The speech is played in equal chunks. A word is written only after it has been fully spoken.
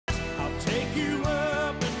you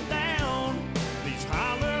up and down these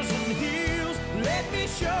hollers and hills. Let me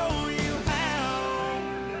show you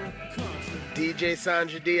how. DJ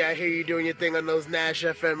Sandra D, I hear you doing your thing on those Nash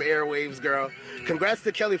FM airwaves, girl. Congrats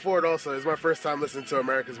to Kelly Ford also. It's my first time listening to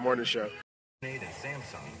America's Morning Show. And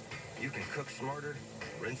Samsung, you can cook smarter,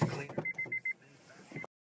 rinse cleaner.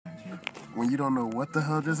 When you don't know what the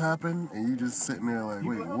hell just happened, and you just sitting there like,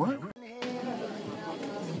 wait, what?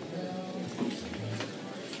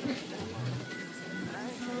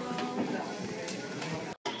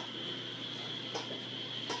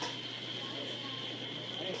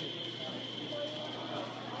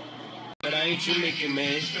 But I ain't you making,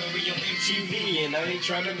 man. Story on MTV, and I ain't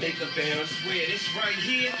trying to make a band. I swear, this right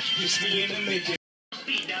here, it's me in the making.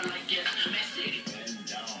 Speed down like this, messy.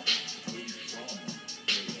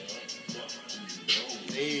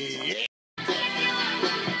 Hey.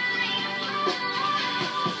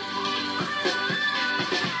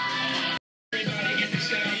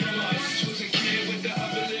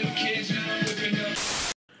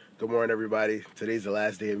 Good morning, everybody. Today's the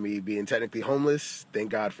last day of me being technically homeless.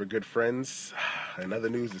 Thank God for good friends. And other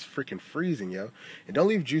news is freaking freezing, yo. And don't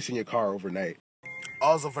leave juice in your car overnight.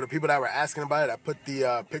 Also, for the people that were asking about it, I put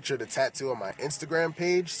the picture of the tattoo on my Instagram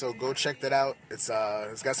page, so go check that out. It's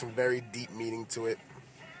got some very deep meaning to it.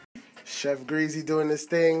 Chef Greasy doing this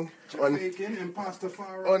thing on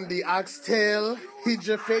the oxtail. He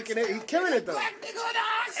just faking it. He killing it though.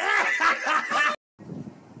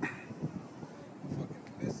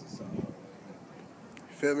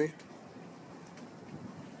 Feel me?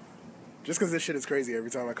 Just because this shit is crazy every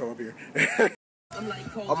time I come up here.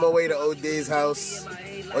 On my way to O'Day's house.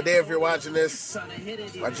 O'Day, if you're watching this,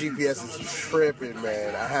 my GPS is tripping,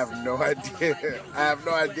 man. I have no idea. I have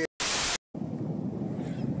no idea.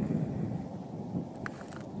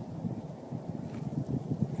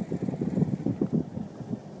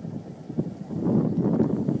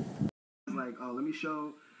 Like, oh, let me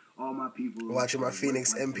show all my people. Watching my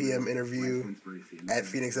Phoenix MPM interview at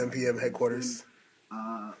Phoenix MPM headquarters.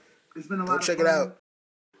 It's been a lot. Go check it out.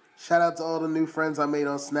 Shout out to all the new friends I made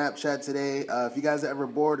on Snapchat today. If you guys are ever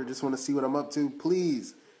bored or just want to see what I'm up to,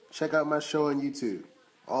 please check out my show on YouTube.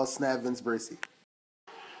 All Snap Vince Bracy.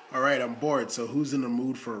 Alright, I'm bored, so who's in the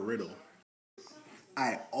mood for a riddle?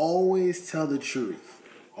 I always tell the truth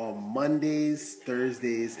on Mondays,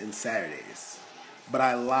 Thursdays, and Saturdays. But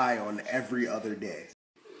I lie on every other day.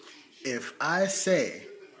 If I say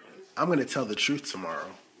I'm going to tell the truth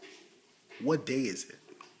tomorrow, what day is it?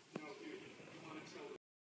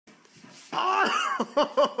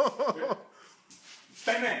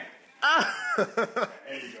 Stay man. There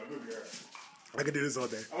you go, good girl. I could do this all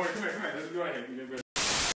day. Oh, wait, come here. Let's go ahead.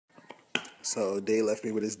 So Day left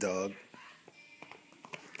me with his dog.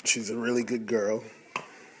 She's a really good girl.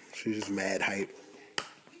 She's just mad hype.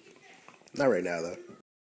 Not right now, though.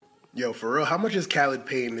 Yo, for real, how much is Khaled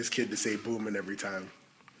paying this kid to say booming every time?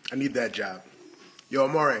 I need that job. Yo,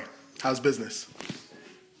 Amore, how's business?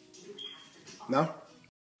 No?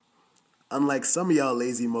 Unlike some of y'all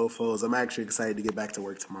lazy mofos, I'm actually excited to get back to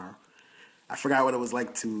work tomorrow. I forgot what it was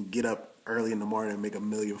like to get up early in the morning and make 1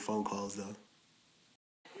 million phone calls, though.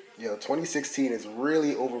 Yo, 2016 is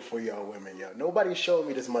really over for y'all women, yo. Nobody's showing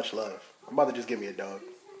me this much love. I'm about to just give me a dog.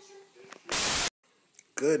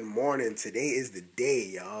 Good morning. Today is the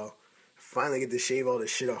day, y'all. Finally get to shave all this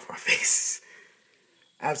shit off my face.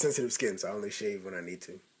 I have sensitive skin, so I only shave when I need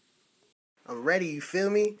to. I'm ready, you feel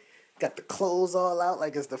me? Got the clothes all out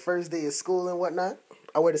like it's the first day of school and whatnot.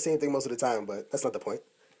 I wear the same thing most of the time, but that's not the point.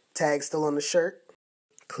 Tag still on the shirt.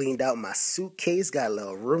 Cleaned out my suitcase. Got a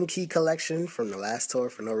little room key collection from the last tour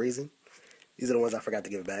for no reason. These are the ones I forgot to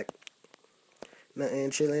give back. Nothing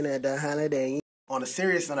chilling at the holiday. On a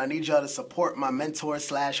serious note, I need y'all to support my mentor /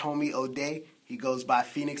 homie O'Day. He goes by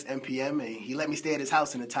Phoenix MPM, and he let me stay at his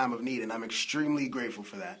house in a time of need, and I'm extremely grateful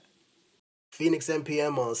for that. Phoenix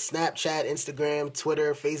MPM on Snapchat, Instagram,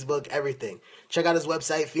 Twitter, Facebook, everything. Check out his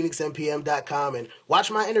website, phoenixmpm.com, and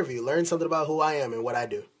watch my interview. Learn something about who I am and what I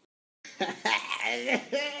do.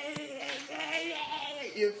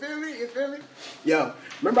 You feel me? You feel me? Yo,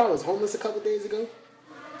 remember I was homeless a couple days ago?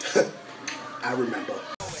 I remember.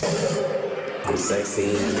 I'm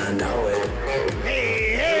sexy and I know it.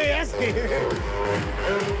 Hey, that's me.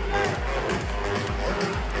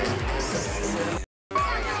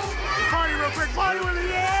 Party real quick, party with me,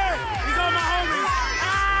 yeah! He's on my homies!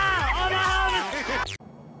 Ah! On my homies!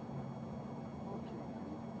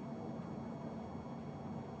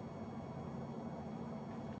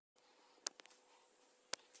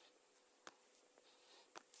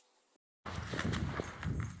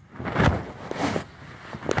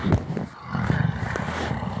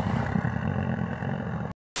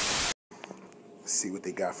 Let's see what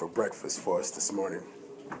they got for breakfast for us this morning.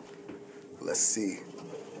 Let's see.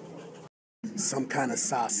 Some kind of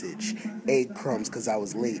sausage, egg crumbs because I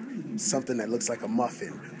was late, something that looks like a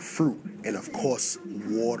muffin, fruit, and of course,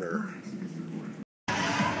 water.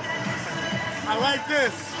 I like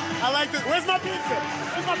this. I like this. Where's my pizza?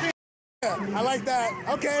 Where's my pizza? I like that.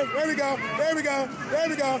 Okay, there we go. There we go. There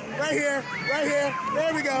we go. Right here. Right here.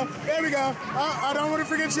 There we go. There we go. Oh, I don't want to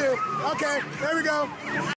forget you. Okay, there we go.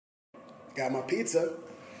 Got my pizza.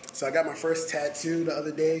 So I got my first tattoo the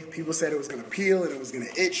other day. People said it was going to peel and it was going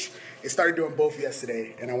to itch. It started doing both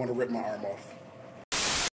yesterday, and I want to rip my arm off.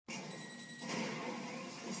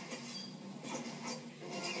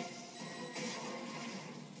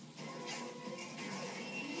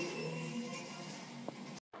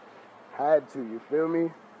 Had to, you feel me?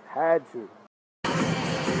 Had to.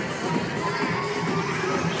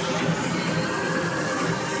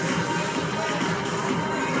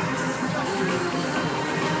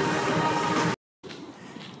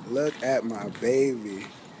 Look at my baby.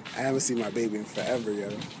 I haven't seen my baby in forever, yo.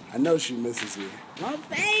 I know she misses me. My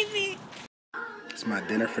baby! It's my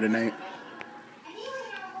dinner for the night.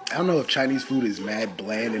 I don't know if Chinese food is mad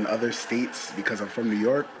bland in other states because I'm from New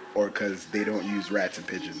York or because they don't use rats and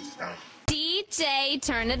pigeons. DJ,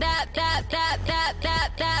 turn it up, up, up, up,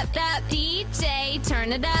 up, up, up. DJ,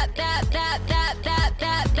 turn it up, up, up, up, up,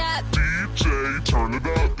 up, up. DJ, turn it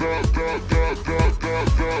up, up, up, up, up.